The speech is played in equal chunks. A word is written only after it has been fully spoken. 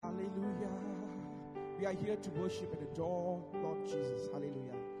We are here to worship and adore Lord Jesus.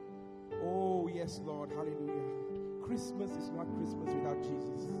 Hallelujah. Oh, yes, Lord. Hallelujah. Christmas is not Christmas without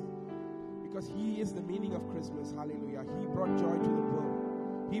Jesus. Because He is the meaning of Christmas. Hallelujah. He brought joy to the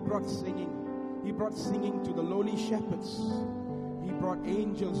world. He brought singing. He brought singing to the lowly shepherds. He brought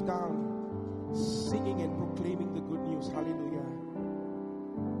angels down, singing and proclaiming the good news. Hallelujah.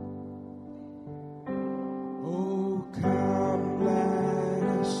 Oh, come, let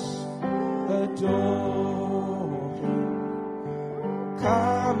us adore Him.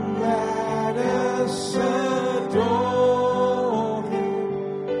 Come, let us adore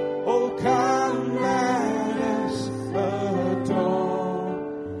Him. Oh, come, let us adore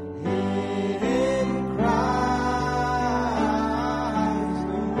Him, Christ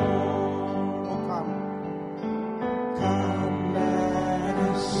the Lord. Oh, come, let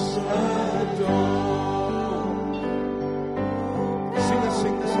us adore.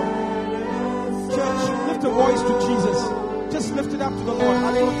 Sing the song. Church, lift a voice to Jesus. Just lift it up to the Lord.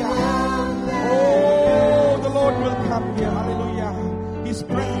 Hallelujah. Oh, the Lord will come here. Hallelujah. His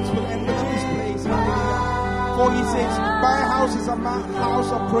presence will envelop this place. Hallelujah. For He says, my house is a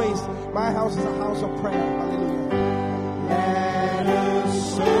house of praise. My house is a house of prayer. Hallelujah. Let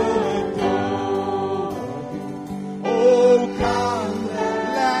us adore Him. Oh, come,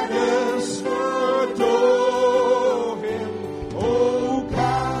 let us adore Him. Oh,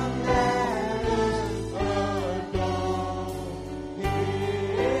 come, let us adore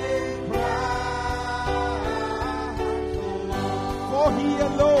Him, Christ the Lord. For He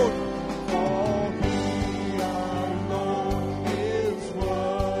alone is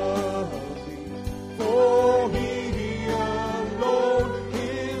worthy. For He alone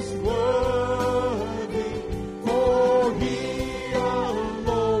is worthy. For He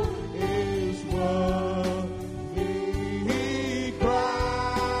alone is worthy.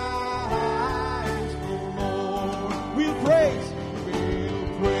 Christ the Lord. We'll praise His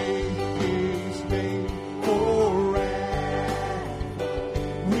name forever.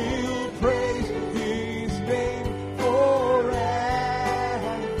 We'll praise His name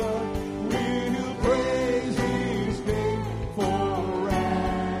forever. We'll praise His name forever.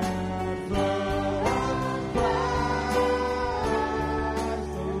 Christ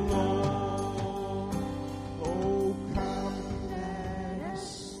the Lord. Oh, come,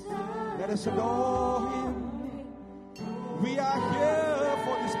 let us adore Him. We are here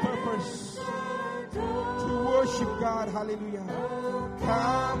for this purpose, to worship God. Hallelujah.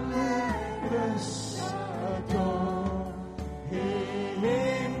 Come, let us adore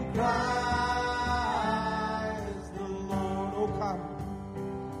Him, Christ the Lord. Oh, come.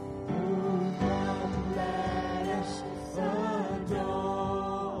 Oh, come, let us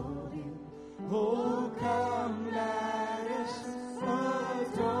adore Him. Oh, come, let us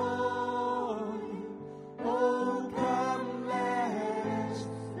adore Him. Oh, come, let us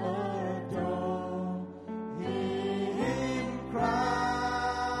adore Him, Christ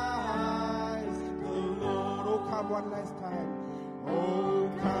the Lord. Oh, come one last time. Oh,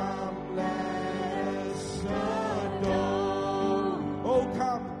 come, let us adore. Oh,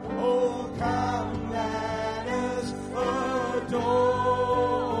 come, let us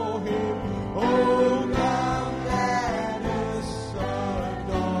adore Him. Oh, come, let us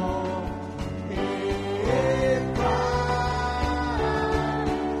adore Him, Christ.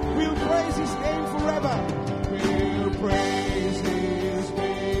 We'll praise His name forever. We'll praise His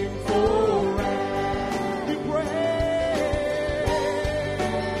name forever. We praise.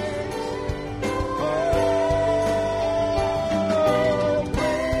 Oh,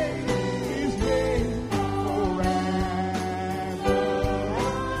 praise His name forever.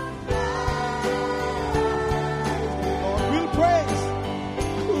 We'll praise.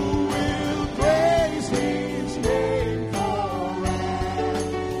 Who will praise His name forever?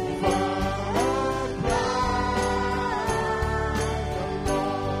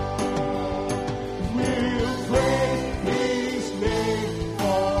 We'll praise His name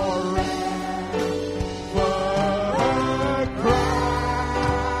forever. Christ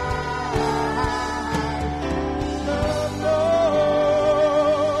the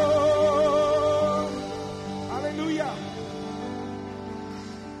Lord. Hallelujah.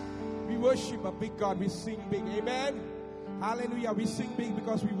 We worship a big God. We sing big. Amen. Hallelujah. We sing big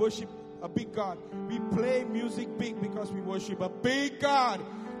because we worship a big God. We play music big because we worship a big God.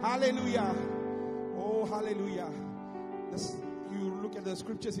 Hallelujah. Oh, hallelujah. You look at the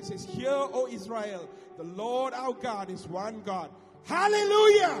scriptures. It says, "Hear, O Israel, the Lord our God is one God."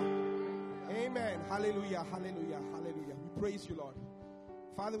 Hallelujah. Amen. Hallelujah. Hallelujah. Hallelujah. We praise you, Lord.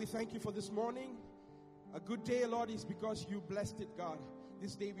 Father, we thank you for this morning. A good day, Lord, is because you blessed it, God.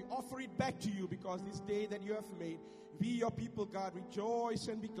 this day. We offer it back to you because this day that you have made, we, your people, God, rejoice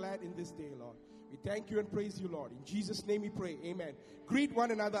and be glad in this day, Lord. We thank you and praise you, Lord. In Jesus' name we pray. Amen. Greet one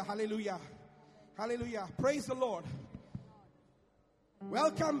another. Hallelujah. Hallelujah. Praise the Lord.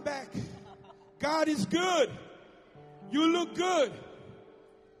 Welcome back. God is good. You look good.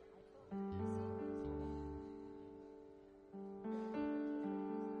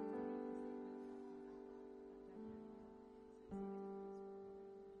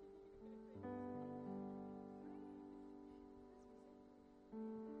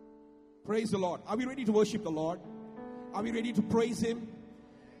 Praise the Lord. Are we ready to worship the Lord? Are we ready to praise Him?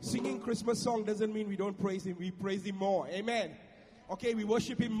 Singing Christmas song doesn't mean we don't praise Him. We praise Him more. Amen. Okay, we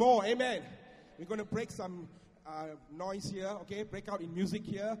worship Him more. Amen. We're going to break some noise here. Okay, break out in music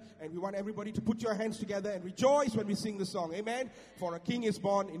here. And we want everybody to put your hands together and rejoice when we sing the song. Amen. For a King is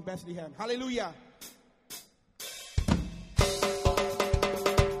born in Bethlehem. Hallelujah.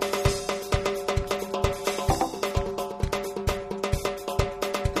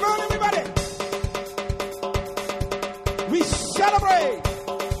 Celebrate!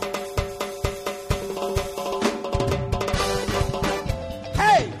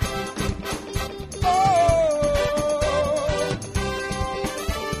 Hey! Oh!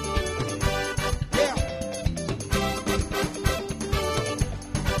 Yeah!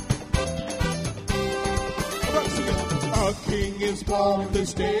 Come on, sing it. A king is born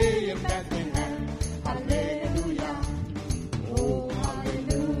this day in Bethlehem. Hallelujah. Oh,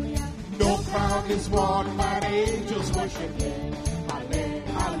 hallelujah. No crown is worn, but angels worship Him.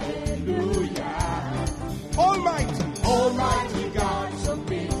 Hallelujah. Almighty God, so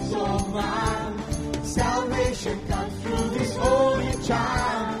big, so mild. Salvation comes through this holy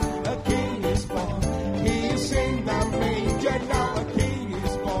child. A king is born. He is in the manger now. A king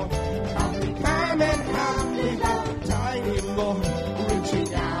is born. Come and have without a tiny Lord.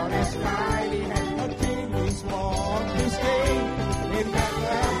 Reaching out as mighty hand. A king is born this day in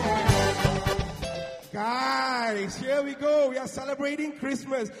Bethlehem. Guys, here we go. We are celebrating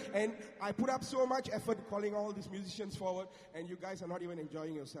Christmas. And I put up so much effort calling all these musicians forward, and you guys are not even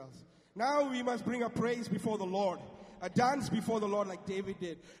enjoying yourselves. Now we must bring a praise before the Lord. A dance before the Lord like David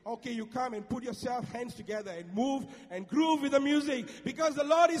did. Okay, you come and put yourself hands together and move and groove with the music because the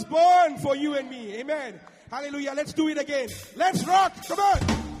Lord is born for you and me. Amen. Hallelujah. Let's do it again. Let's rock. Come on.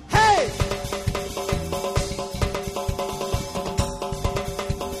 Hey!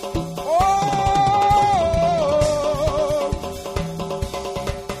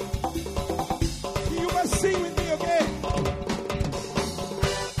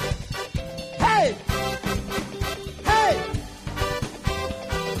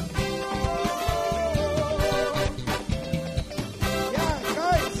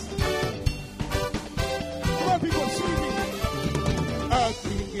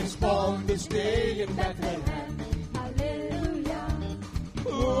 This day in Bethlehem. Hallelujah.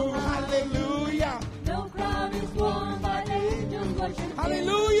 Oh, hallelujah. No crown is worn, but angels worship.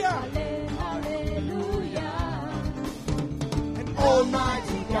 Hallelujah. Hallelujah. And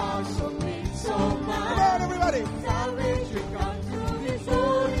Almighty God, so big, so mighty. Come on, everybody. Salvation comes through this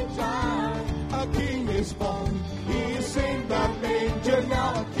holy child. A king is born. He is in the manger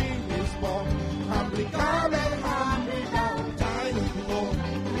now. A king is born. Humbly come and humbly down. Tiny Lord.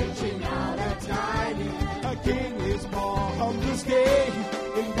 Reaching out a tiny, a king is born on this day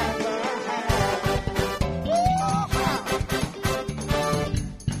in Bethlehem.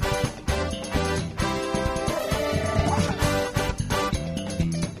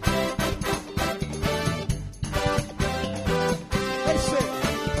 Let's sing.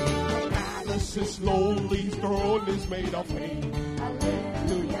 The palace is lowly, throne is made of hay.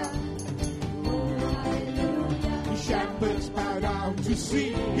 Hallelujah. Shepherds bow down to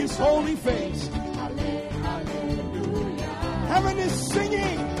see His holy face. Hallelujah. Heaven is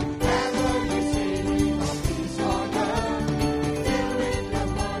singing. Heaven is singing of His honor. Filled with the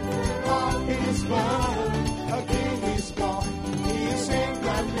wonder of His birth. A king is born. He is in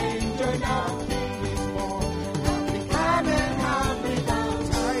the manger now. A king is born. Humbly come and humbly down.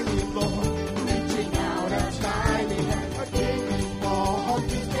 Tiny Lord, reaching out a tiny hand. A king is born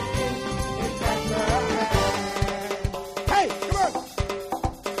this day in Bethlehem.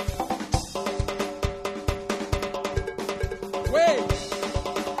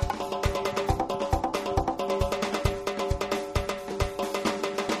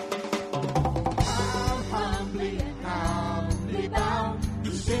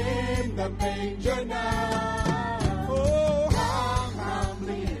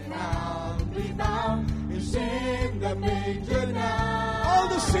 All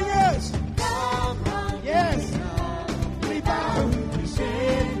the singers, yes, we bow to sing.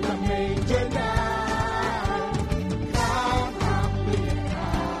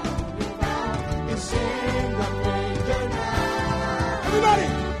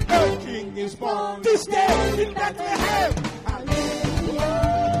 in Bethlehem.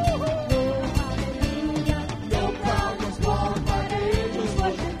 No crown was born, but angels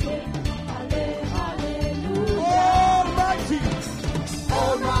worship Him. Hallelujah.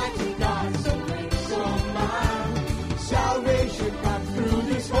 Almighty God, so great, so mighty. Salvation comes through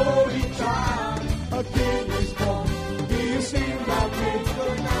this holy child. A king is born. Do you sing about King?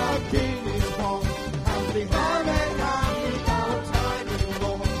 Now a king is born. Humbly high and high without time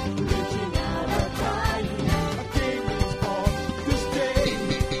anymore. Reaching out a tiny hand. A king is born. This day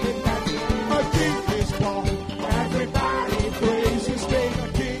in Bethlehem. A king is born. Everybody praise His name. A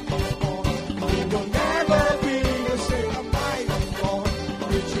king is born. He will never be the same. A mighty born.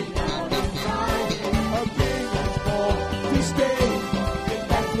 Reaching out a tiny hand. A king is born. This day in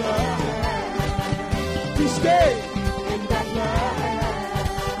Bethlehem. This day in Bethlehem.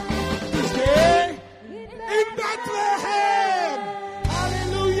 This day In Bethlehem.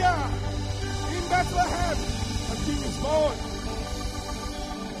 Hallelujah. In Bethlehem. A king is born.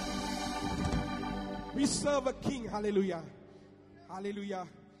 We serve a king. Hallelujah. Hallelujah.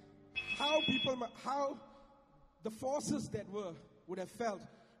 How the forces that would have felt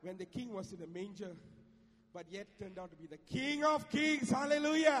when the king was in the manger, but yet turned out to be the King of Kings.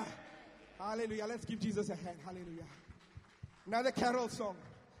 Hallelujah. Hallelujah. Let's give Jesus a hand. Hallelujah. Another carol song.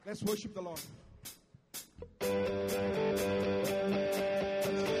 Let's worship the Lord.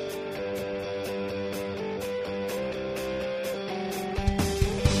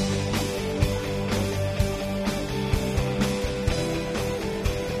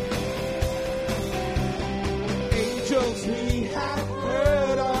 angels we have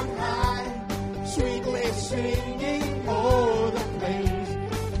heard on high, sweetly singing o'er the plains.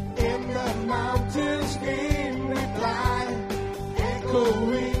 In the mountains in reply,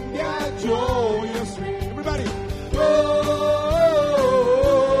 echoing their joyous ring. Everybody.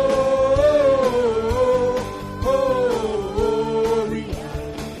 Glory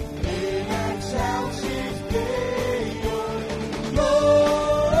in excelsis Deo.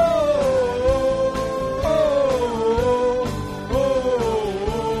 Glory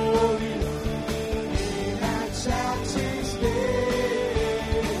in excelsis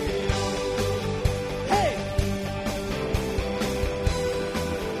Deo. Hey.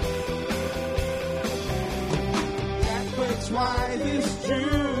 Shepherds, why this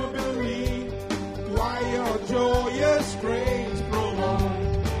jubilee? Why your joyous praise prolong?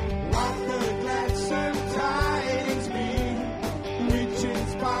 What the gladsome tidings be, which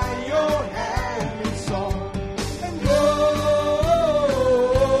inspire your heavenly song? And glory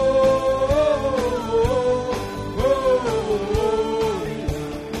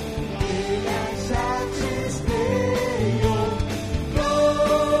in excelsis Deo.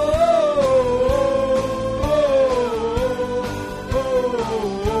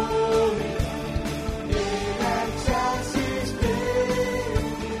 Glory in excelsis Deo.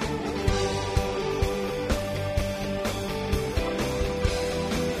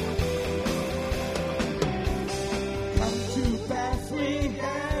 Come to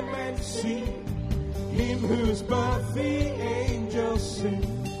Bethlehem and see Him whose birth the angels sing.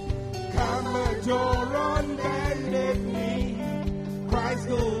 Come adore on bended knee Christ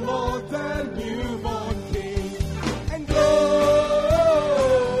the Lord, the newborn King. And glory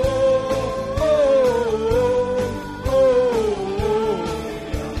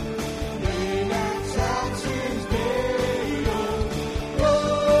in excelsis Deo.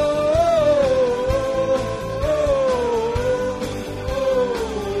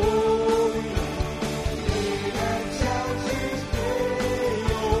 Glory in excelsis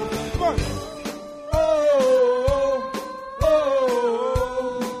Deo. Come on.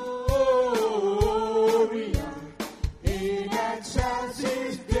 Glory in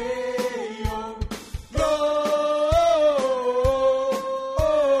excelsis Deo. Glory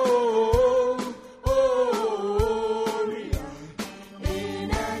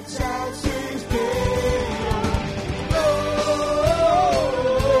in excelsis Deo.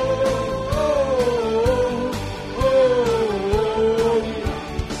 Glory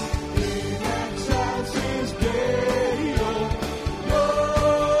in excelsis Deo.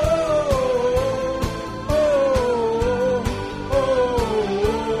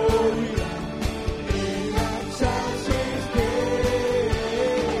 Glory in excelsis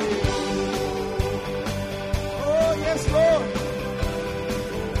Deo. Oh, yes, Lord.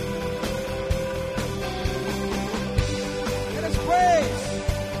 Let us praise.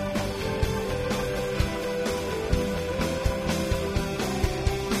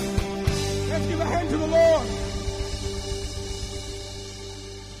 Let's give a hand to the Lord.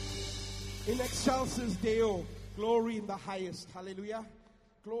 In excelsis Deo, glory in the highest. Hallelujah.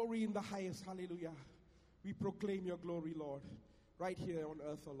 Glory in the highest. Hallelujah. We proclaim your glory, Lord, right here on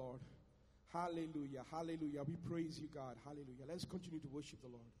earth, oh Lord. Hallelujah, hallelujah. We praise you, God. Hallelujah. Let's continue to worship the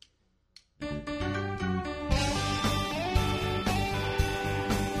Lord.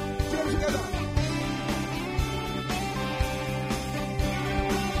 Join together.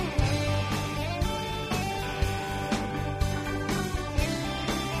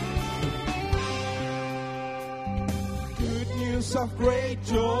 Good news of great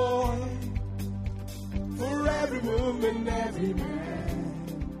joy for every woman, every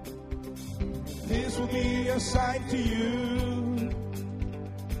man. This will be a sign to you,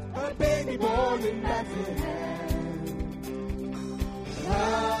 a baby born in Bethlehem.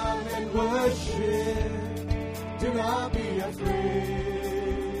 Come and worship, do not be afraid.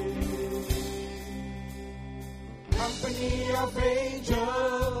 Company of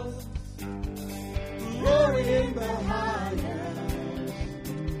angels, glory in the highest.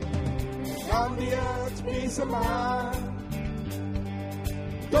 On the earth, peace among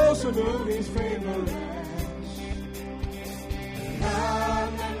those who know his faithfulness.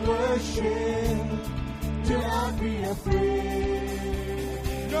 Come and worship, do not be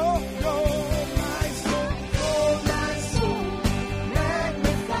afraid. No, no, my soul,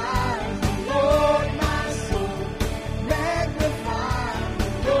 magnify the Lord, my soul, magnify the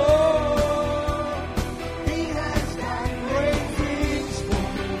Lord. He has done great things for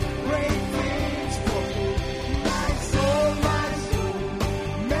me, great things for me. My soul,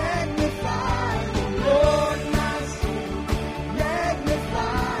 magnify the Lord, my soul,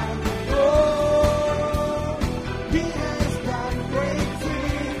 magnify the Lord. He has done great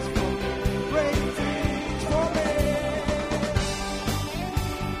things for me, great things for me.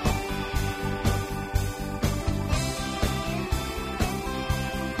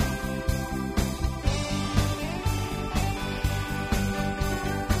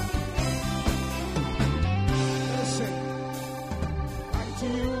 Listen, unto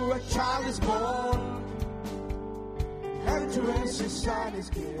you a child is born, and to us a son is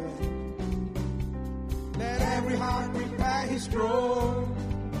given. Let every heart prepare his throne,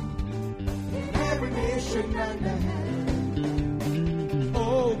 every nation under heaven.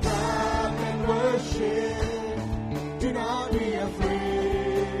 Oh, come and worship, do not be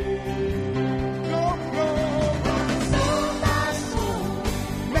afraid. No, no, my soul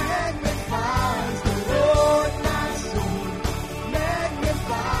magnifies the Lord, my soul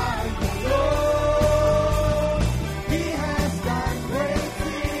magnifies the Lord. He has done great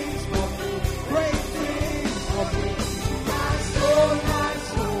things for me, great things for me. My soul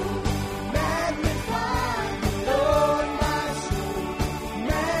magnify the Lord.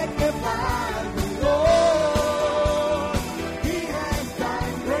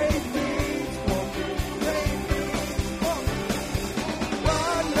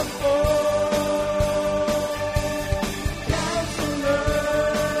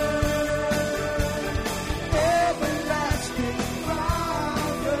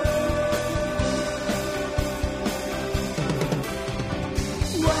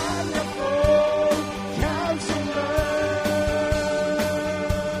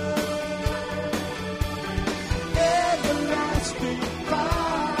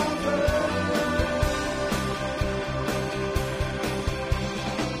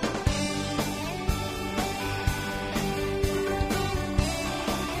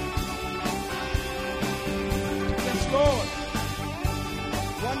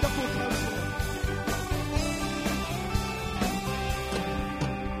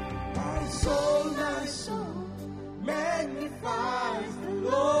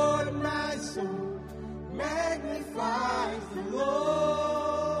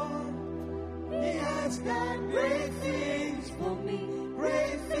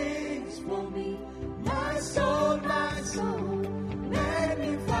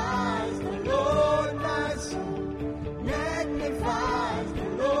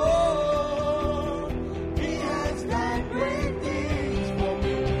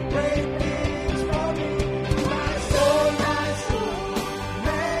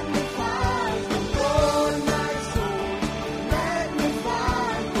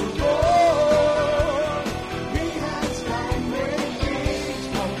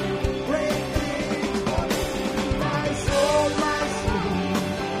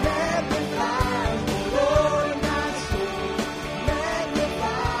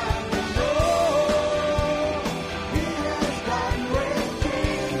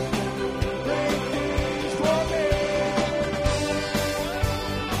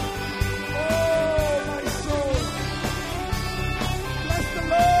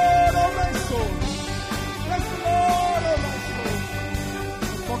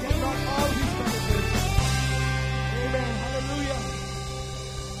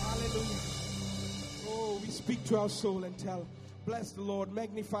 to our soul and tell, bless the Lord,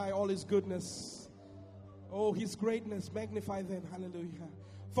 magnify all his goodness. Oh, his greatness, magnify them. Hallelujah.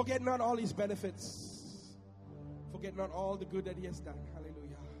 Forget not all his benefits. Forget not all the good that he has done.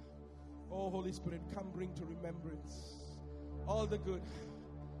 Hallelujah. Oh, Holy Spirit, come bring to remembrance all the good,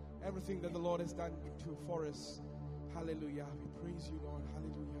 everything that the Lord has done for us. Hallelujah. We praise you, Lord.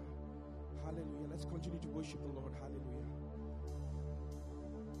 Hallelujah. Hallelujah. Let's continue to worship the Lord. Hallelujah.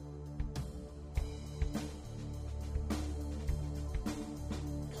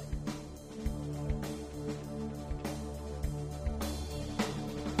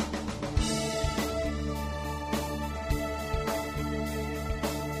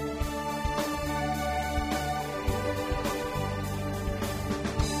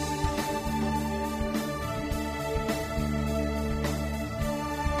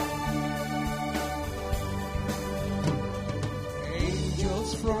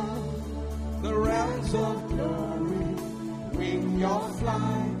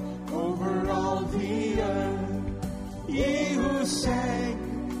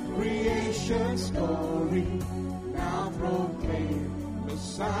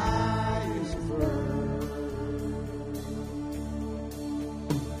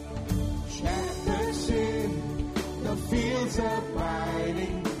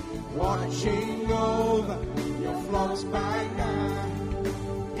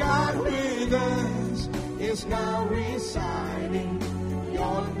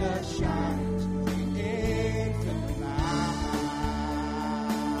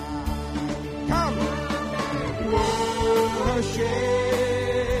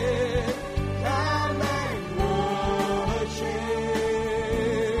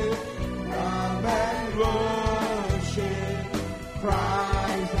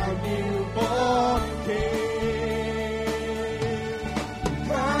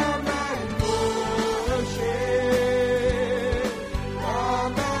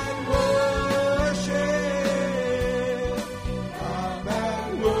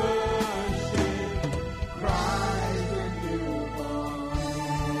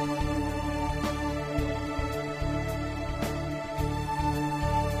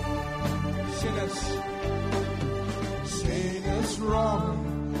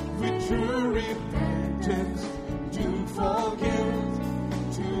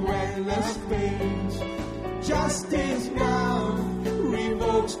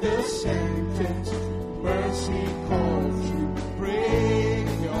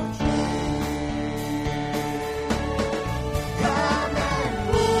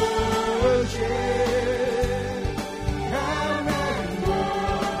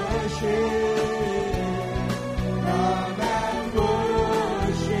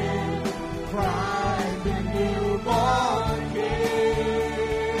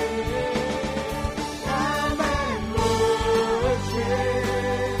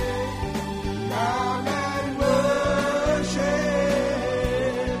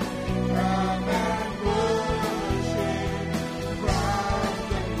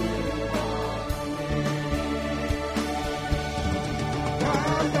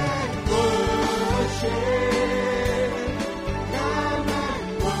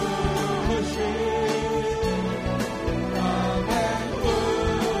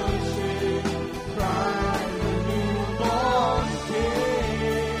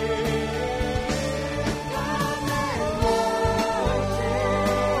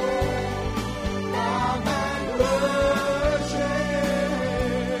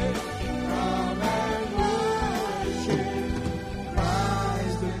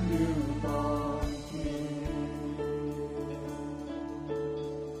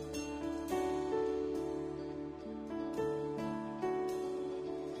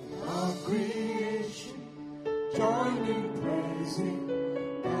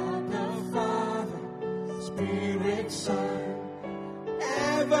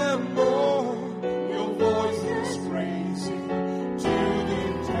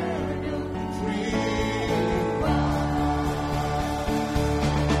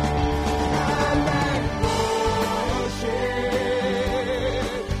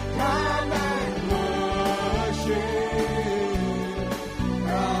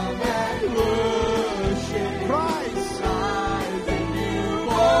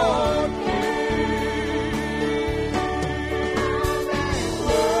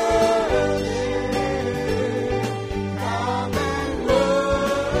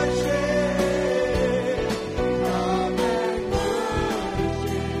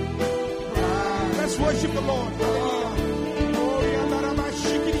 Worship the Lord.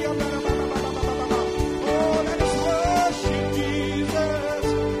 Oh, let us worship Jesus.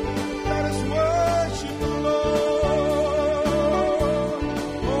 Let us worship the Lord.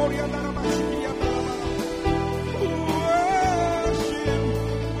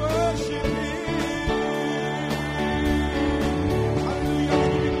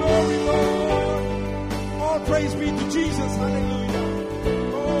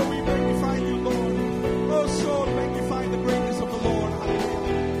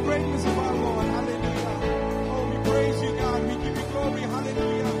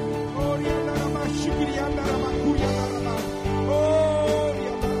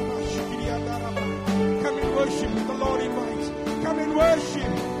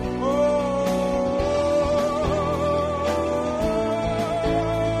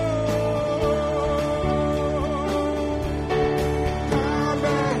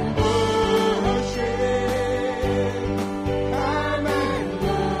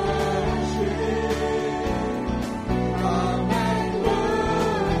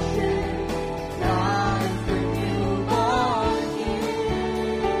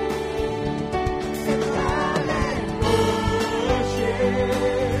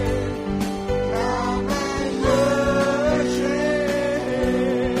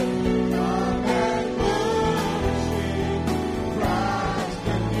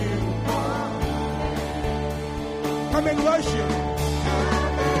 worship.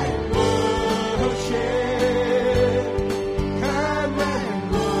 Come and worship. Come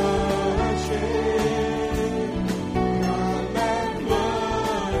and worship. Come and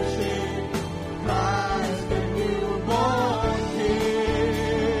worship Christ the newborn King.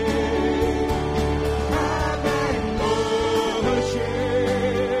 Come and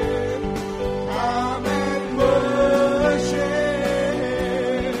worship. Come and worship.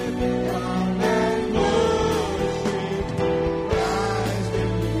 Come and worship Christ the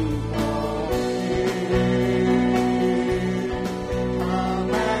newborn King.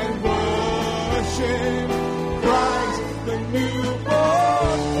 Come and worship Christ the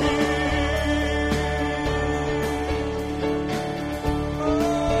newborn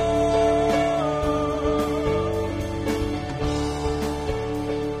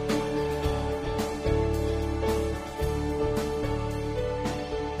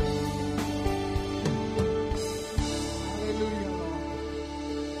Hallelujah, Lord.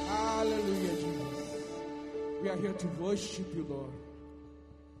 Hallelujah, Jesus. We are here to worship you, Lord.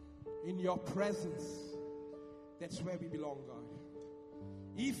 In your presence, that's where we belong, God.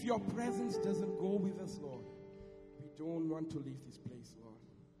 If your presence doesn't go with us, Lord, we don't want to leave this place, Lord.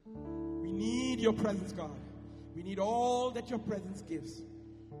 We need your presence, God. We need all that your presence gives.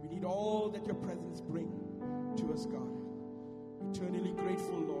 We need all that your presence brings to us, God. Eternally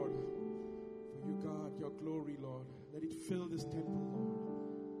grateful, Lord, for you, God, your glory, Lord. Let it fill this temple, Lord.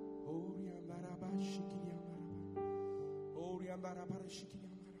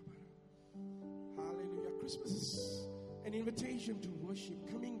 Hallelujah. Christmas is an invitation to worship,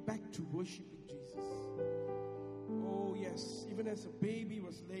 coming back to worshiping Jesus. Oh, yes. Even as a baby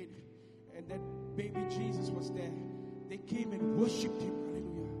was laid and that baby Jesus was there, they came and worshipped him.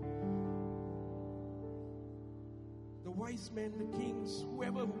 Hallelujah. The wise men, the kings,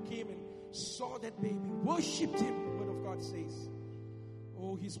 whoever who came and saw that baby, worshipped him, the word of God says.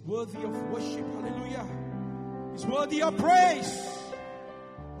 Oh, he's worthy of worship. Hallelujah. He's worthy of praise.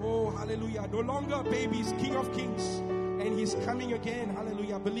 Oh, hallelujah. No longer a baby, he's King of Kings. And he's coming again.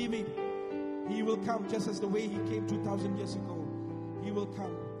 Hallelujah. Believe it. He will come just as the way he came 2,000 years ago. He will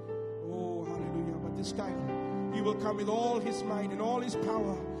come. Oh, hallelujah. But this time, he will come with all his might and all his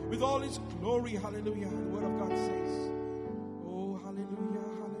power, with all his glory. Hallelujah. The word of God says. Oh, hallelujah.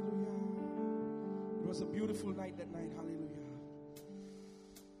 Hallelujah. It was a beautiful night that night. Hallelujah.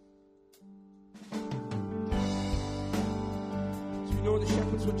 So you know the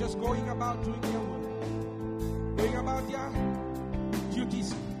shepherds were just going about doing their work. Going about their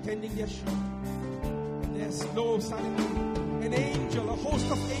duties, tending their sheep. And there's no suddenly an angel, a host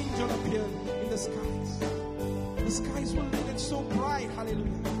of angels appeared in the skies. The skies were lit and so bright,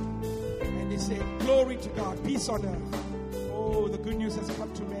 hallelujah. And they said, glory to God, peace on earth. Oh, the good news has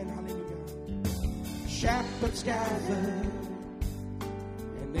come to men, hallelujah. Shepherds gathered,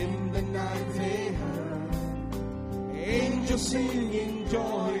 and in the night they heard angels singing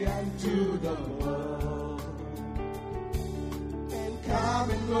joy unto the Lord. And come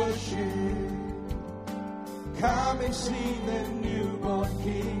and worship, come and see the newborn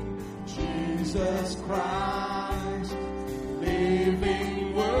King, Jesus Christ,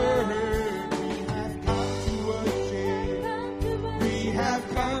 living Word. We have come to worship. We have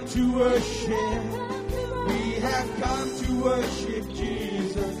come to worship. We have come to worship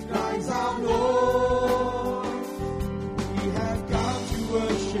Jesus Christ our Lord. We have come to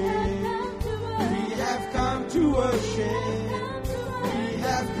worship. We have come to worship. We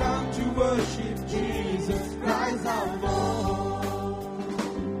have come to worship Jesus Christ our Lord.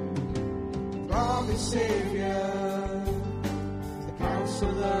 From the Savior, the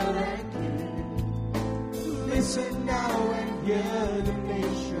Counselor and King. Listen now and hear the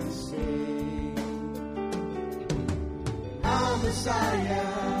nations sing. Our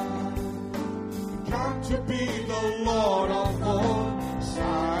Messiah, come to be the Lord of all,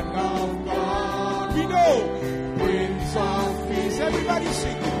 Son of God. We know, Prince of Peace. Everybody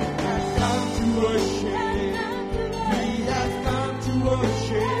sing. We have come to worship. We have come to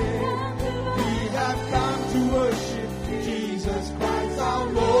worship. We have come to worship Jesus Christ our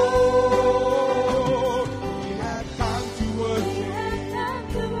Lord. We have come to worship.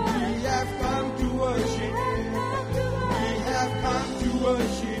 We have come to worship. We have come to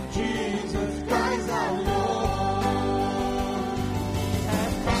worship Jesus Christ our Lord. We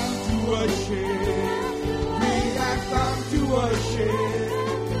have come to worship. We have come to worship.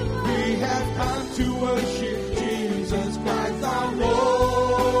 We have come to worship Jesus Christ our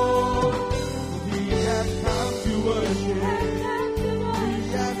Lord. We have come to worship. We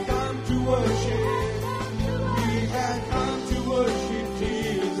have come to worship. We have come to worship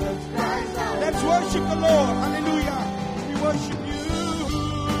Jesus Christ our Lord. Let's worship the Lord. Hallelujah.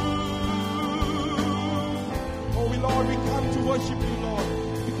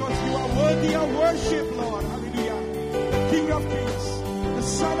 worthy of worship, Lord. Hallelujah. King of Kings, the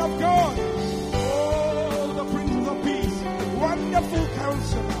Son of God. Oh, the Prince of Peace. Wonderful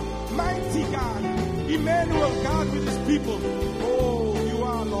Counselor. Mighty God. Emmanuel, God with his people. Oh, you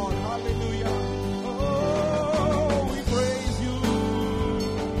are, Lord. Hallelujah. Oh, we praise you.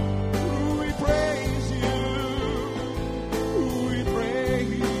 We praise you. We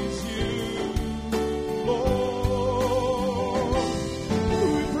praise you, Lord.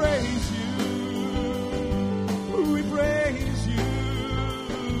 We praise you. We praise you.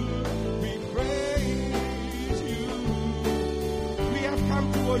 We praise you. We have come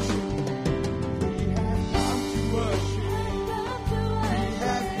to worship.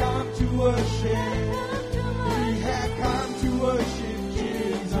 Worship. We have come to worship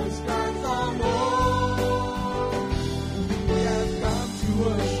Jesus Christ our Lord. We have come to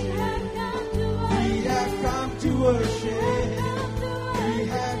worship. We have come to worship. We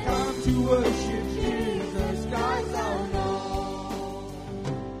have come to worship Jesus Christ our Lord.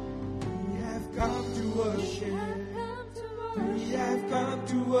 We have come to worship. We have come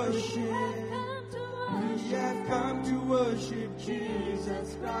to worship. We have come to worship Jesus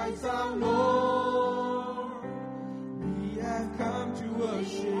Christ our Lord. We have come to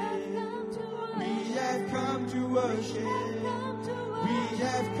worship. We have come to worship. We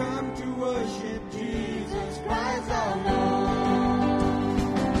have come to worship Jesus Christ our Lord.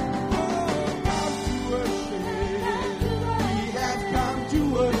 Oh, come to worship. We have come to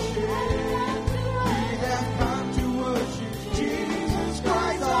worship. We have come to worship Jesus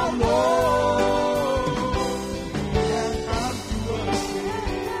Christ our Lord.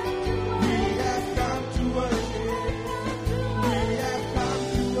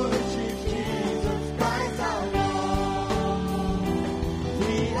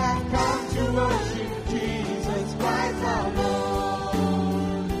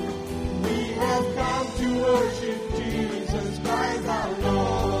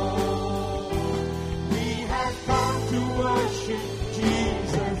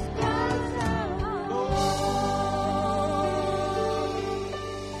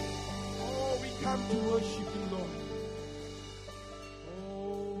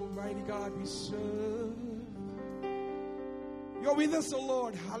 You're with us, oh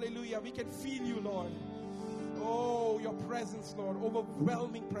Lord. Hallelujah. We can feel you, Lord. Oh, your presence, Lord.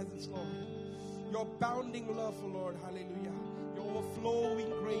 Overwhelming presence, Lord. Your abounding love, oh Lord. Hallelujah. Your overflowing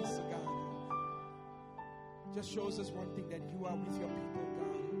grace, oh God. Just shows us one thing, that you are with your people,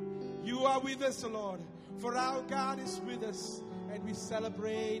 God. You are with us, oh Lord. For our God is with us. And we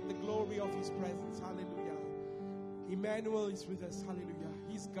celebrate the glory of his presence. Hallelujah. Emmanuel is with us. Hallelujah.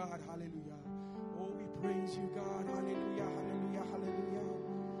 He's God. Hallelujah. Oh, we praise you, God. Hallelujah. Hallelujah. Hallelujah.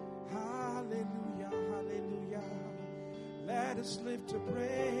 Hallelujah. Hallelujah. Let us lift a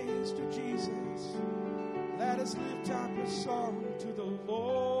praise to Jesus. Let us lift up a song to the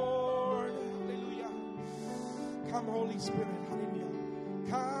Lord. Hallelujah. Come, Holy Spirit. Hallelujah.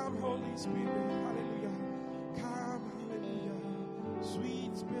 Come, Holy Spirit. Hallelujah. Come, hallelujah.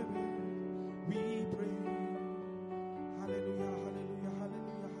 Sweet Spirit, we pray. Hallelujah. Hallelujah.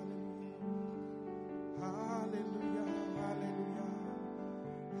 Hallelujah. Hallelujah.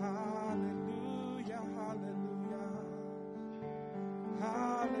 Hallelujah. Hallelujah. Hallelujah.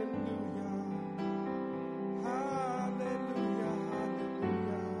 Hallelujah. Hallelujah.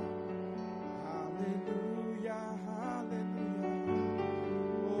 Hallelujah. Hallelujah.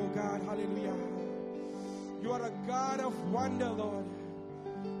 Oh God, hallelujah. You are a God of wonder, Lord.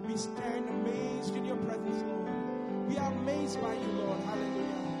 We stand amazed in your presence, Lord. We are amazed by you, Lord.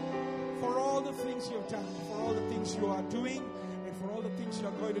 Hallelujah. For all the things you have done, for all the things you are doing, and for all the things you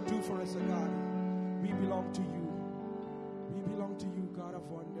are going to do for us, oh God. We belong to you. We belong to you, God of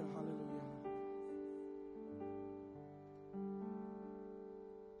wonder. Hallelujah.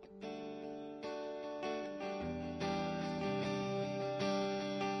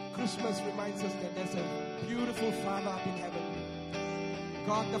 Christmas reminds us that there's a beautiful Father up in heaven.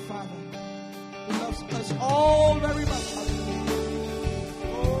 God the Father, who loves us all very much. Hallelujah.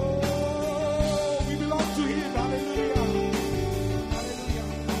 Oh, we belong to him. Hallelujah. Hallelujah.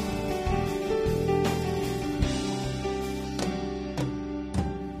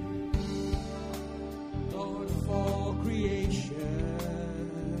 Lord of all creation,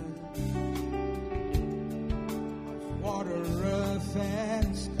 of water, earth,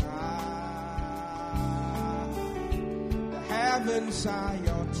 and sky, the heavens are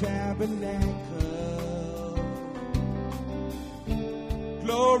your tabernacle.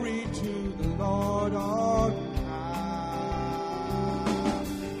 Glory to the Lord on high.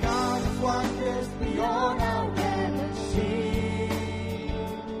 God of wonders beyond our galaxy,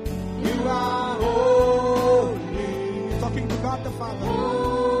 you are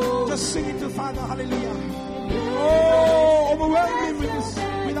Father. Hallelujah. Oh, overwhelm me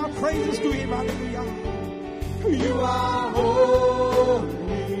with our praises to Him. Hallelujah. You are holy.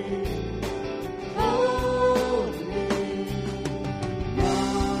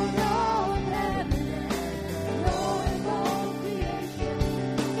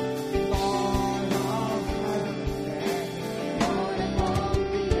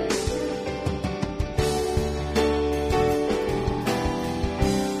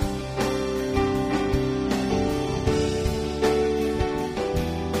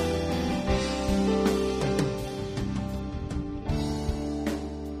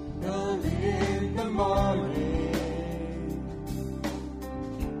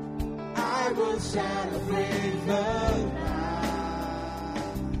 Celebrate the night.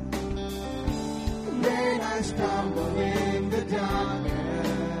 When I stumble in the darkness,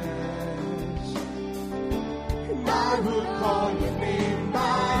 and I will call your name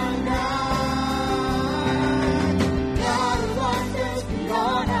by night. God of wonders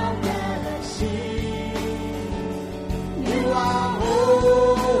beyond our galaxy, you are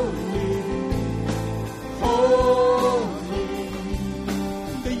holy, holy.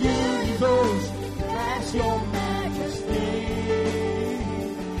 The universe, your majesty,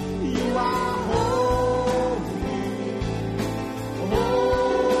 you are holy, holy.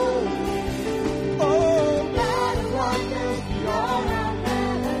 Oh, God of wonders beyond our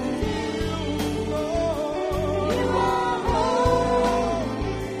melody, you are holy,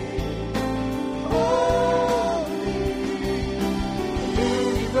 holy. The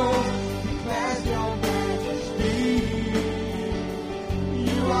universe declares your majesty,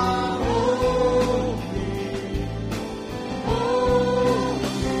 you are holy.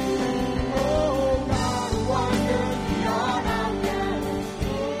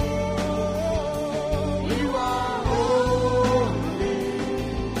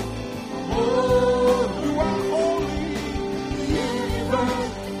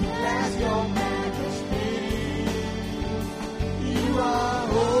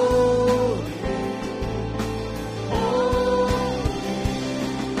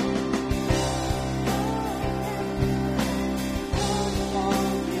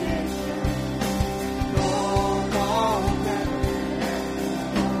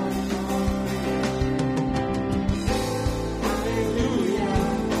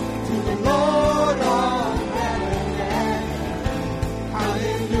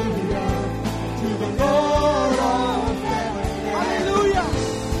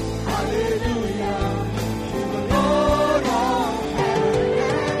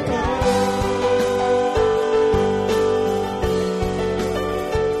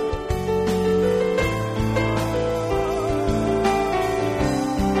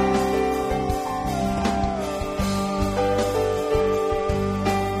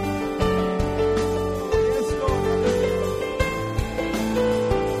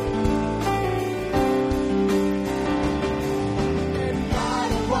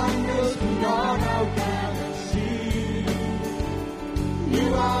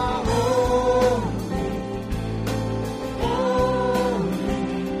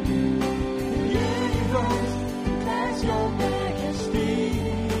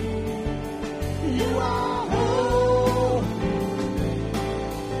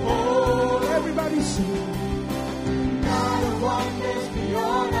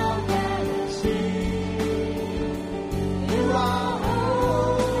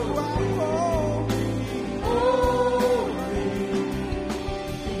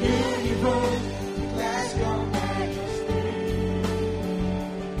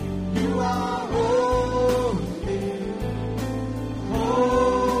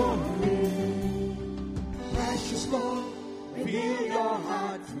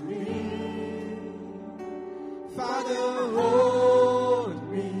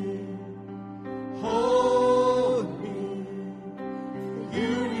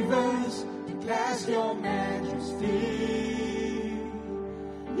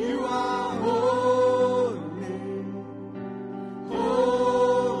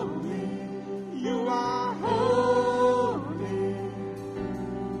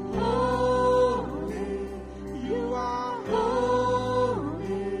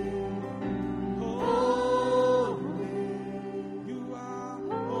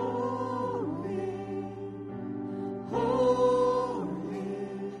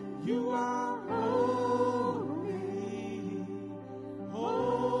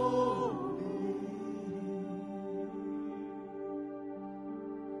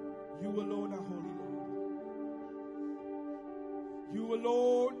 You alone are holy, Lord. You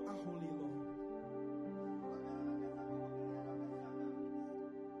alone are holy, Lord.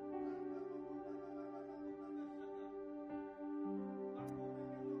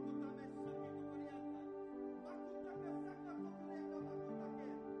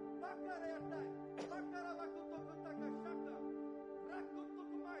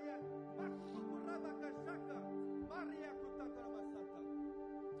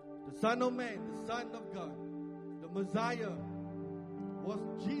 Son of Man, the Son of God, the Messiah, was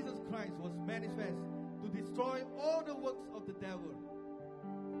Jesus Christ, was manifest to destroy all the works of the devil.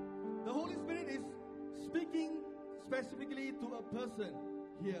 The Holy Spirit is speaking specifically to a person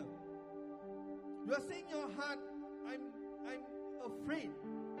here. You are saying in your heart, I'm afraid.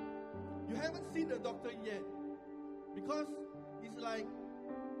 You haven't seen the doctor yet because it's like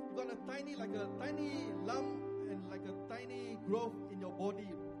you got a tiny lump and like a tiny growth in your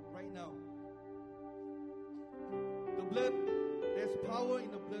body right now. The blood, there's power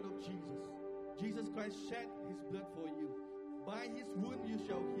in the blood of Jesus. Jesus Christ shed his blood for you. By his wound you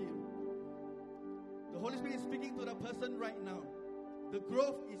shall heal. The Holy Spirit is speaking to the person right now. The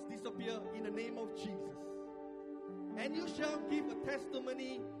growth is disappear in the name of Jesus. And you shall give a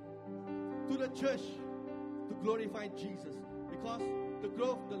testimony to the church to glorify Jesus. Because the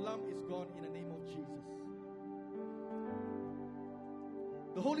growth, the lump is gone in the name of Jesus.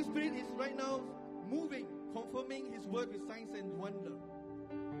 The Holy Spirit is right now moving, confirming his word with signs and wonder.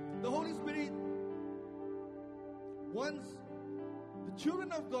 The Holy Spirit wants the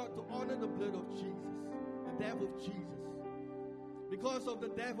children of God to honor the blood of Jesus, the death of Jesus. Because of the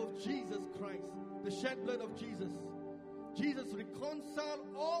death of Jesus Christ, the shed blood of Jesus, Jesus reconciled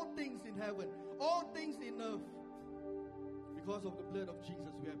all things in heaven, all things in earth. Because of the blood of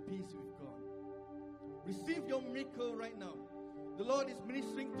Jesus, we have peace with God. Receive your miracle right now. The Lord is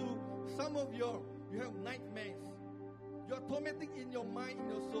ministering to some of you have nightmares. You are tormenting in your mind, in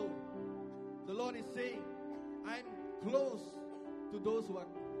your soul. The Lord is saying, I'm close to those who are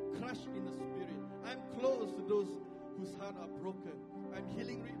crushed in the spirit. I'm close to those whose hearts are broken. I'm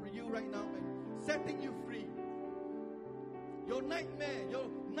healing you right now and setting you free. Your nightmare, your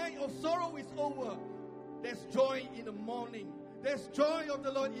night of sorrow is over. There's joy in the morning. There's joy of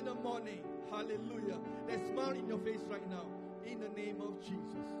the Lord in the morning. Hallelujah. There's smile in your face right now. In the name of Jesus.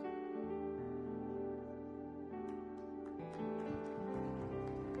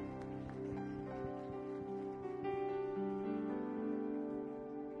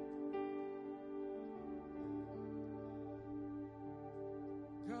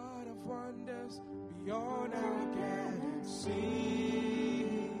 God of wonders beyond our galaxy,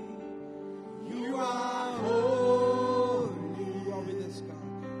 you are holy. You are with us, God.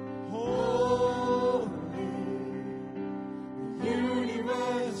 Holy. The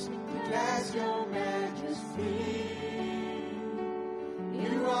universe declares your majesty.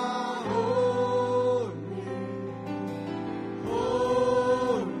 You are holy.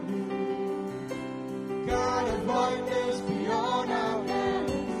 Holy. God of wonders beyond our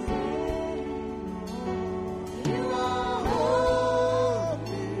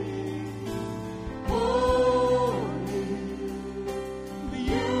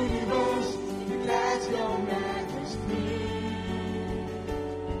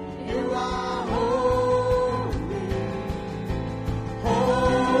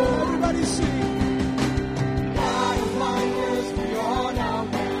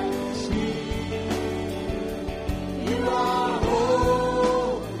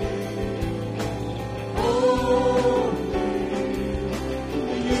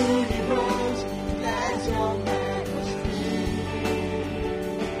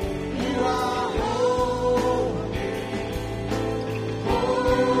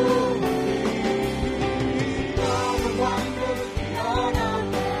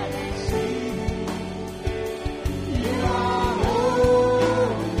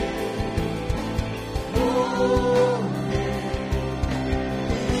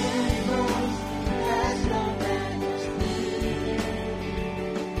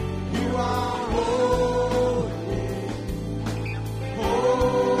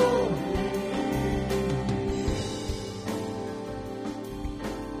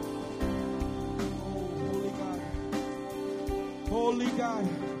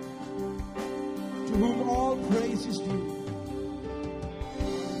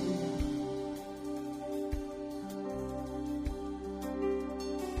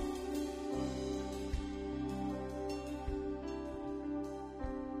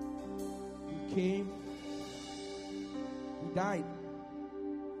came, he died,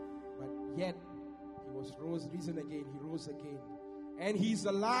 but yet he was risen again. He rose again, and he's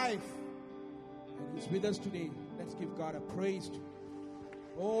alive, and he's with us today. Let's give God a praise.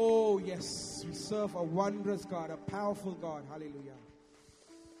 Oh yes, we serve a wondrous God, a powerful God. Hallelujah.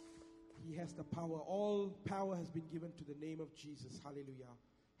 He has the power. All power has been given to the name of Jesus. Hallelujah.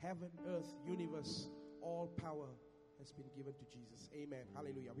 Heaven, earth, universe, all power has been given to Jesus. Amen.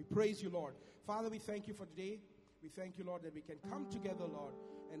 Hallelujah. We praise you, Lord. Father, we thank you for today. We thank you, Lord, that we can come together, Lord,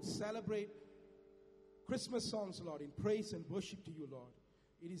 and celebrate Christmas songs, Lord, in praise and worship to you, Lord.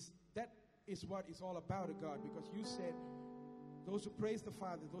 That is what it's all about, God, because you said those who praise the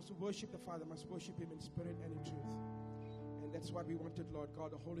Father, those who worship the Father must worship Him in spirit and in truth. And that's what we wanted, Lord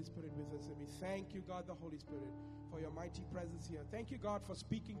God, the Holy Spirit with us. And we thank you, God, the Holy Spirit, for your mighty presence here. Thank you, God, for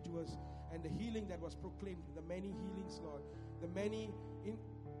speaking to us and the healing that was proclaimed, the many healings, Lord, the many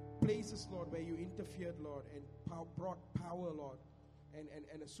places, Lord, where you interfered, Lord, and brought power, Lord,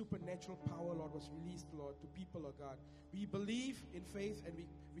 and a supernatural power, Lord, was released, Lord, to people, oh God. We believe in faith and we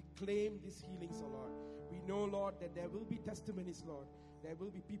claim these healings, oh Lord. We know, Lord, that there will be testimonies, Lord. There will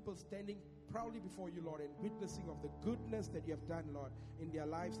be people standing proudly before you, Lord, and witnessing of the goodness that you have done, Lord, in their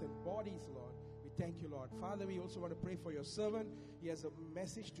lives and bodies, Lord. We thank you, Lord. Father, we also want to pray for your servant. He has a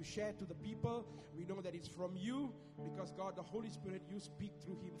message to share to the people. We know that it's from you because, God, the Holy Spirit, you speak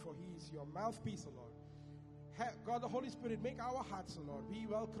through him, for he is your mouthpiece, O Lord. God, the Holy Spirit, make our hearts, O Lord. We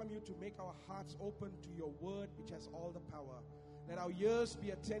welcome you to make our hearts open to your word, which has all the power. Let our ears be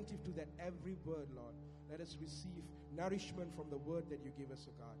attentive to that every word, Lord. Let us receive nourishment from the word that you give us,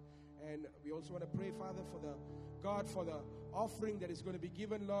 O God. And we also want to pray, Father, for the offering that is going to be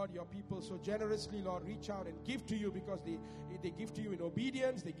given, Lord. Your people so generously, Lord, reach out and give to you because they give to you in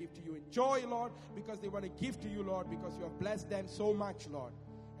obedience. They give to you in joy, Lord, because they want to give to you, Lord, because you have blessed them so much, Lord.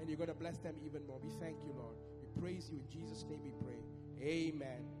 And you're going to bless them even more. We thank you, Lord. We praise you. In Jesus' name we pray.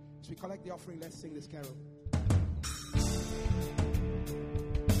 Amen. As we collect the offering, let's sing this carol.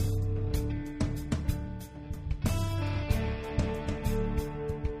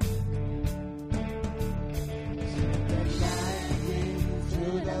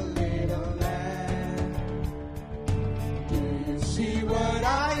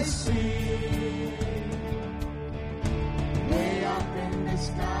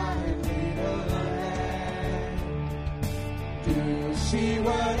 See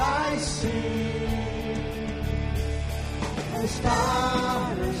what I see. A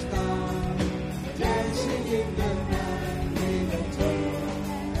star, dancing in the night with a tail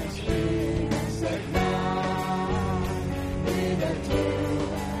as big as the cloud, with a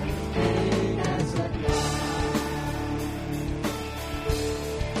tail as big as the cloud.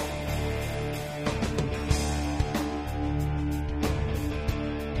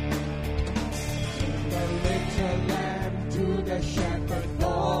 The little lamb to the shepherd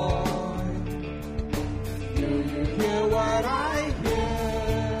boy. Do you hear what I hear?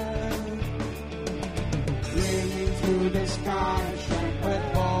 Ringing through the sky, shepherd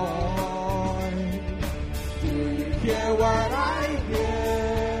boy. Do you hear what I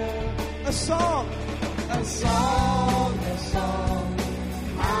hear? A song. A song, a song.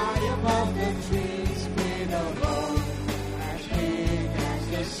 High above the trees with a voice as big as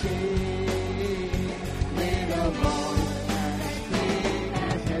the sea. With a voice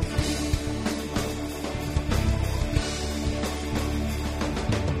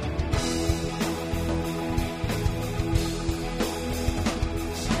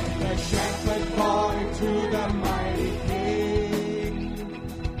to the mighty King.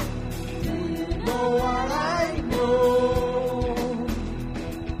 Do you know what I know?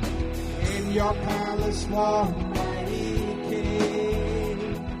 In your palace, one mighty King.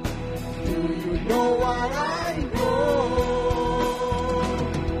 Do you know what I know?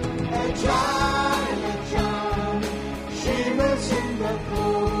 A child, shivers in the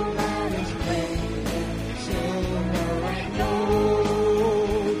cold that is plain, silver and gold.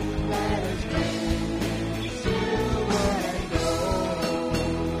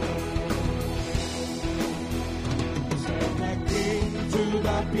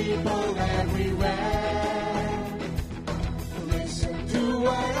 People everywhere, listen to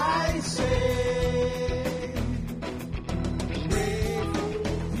what I say. Bring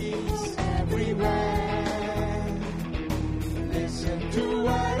peace everywhere. Listen to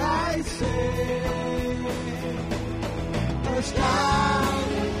what I say. A star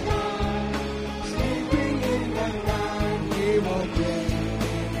will come, sleeping in the night. He will bring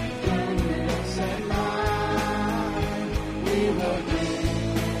goodness and light. We will bring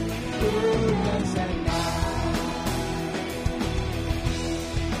goodness and light.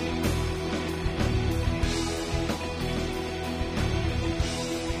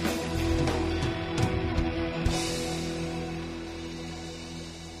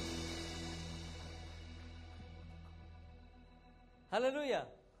 Hallelujah.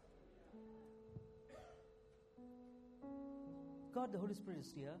 God, the Holy Spirit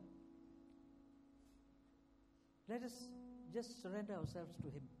is here. Let us just surrender ourselves to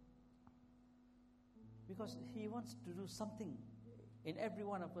Him. Because He wants to do something in every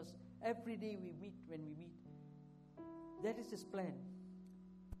one of us. Every day we meet, when we meet. That is His plan.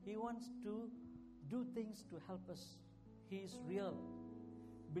 He wants to do things to help us. He is real.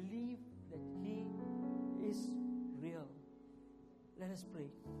 believe that He is real. Let us pray.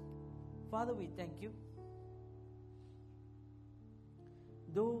 Father, we thank you.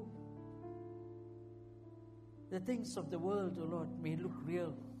 Though the things of the world, O Lord, may look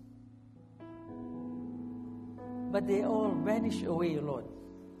real, but they all vanish away, O Lord.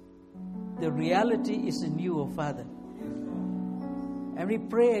 The reality is in you, O Father. And we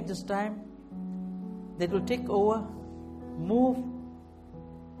pray at this time that will take over, move,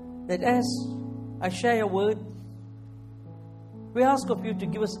 that as I share your word, we ask of you to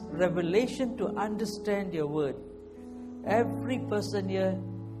give us revelation to understand your word. Every person here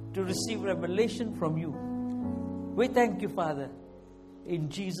to receive revelation from you. We thank you, Father. In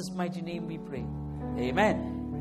Jesus' mighty name we pray. Amen.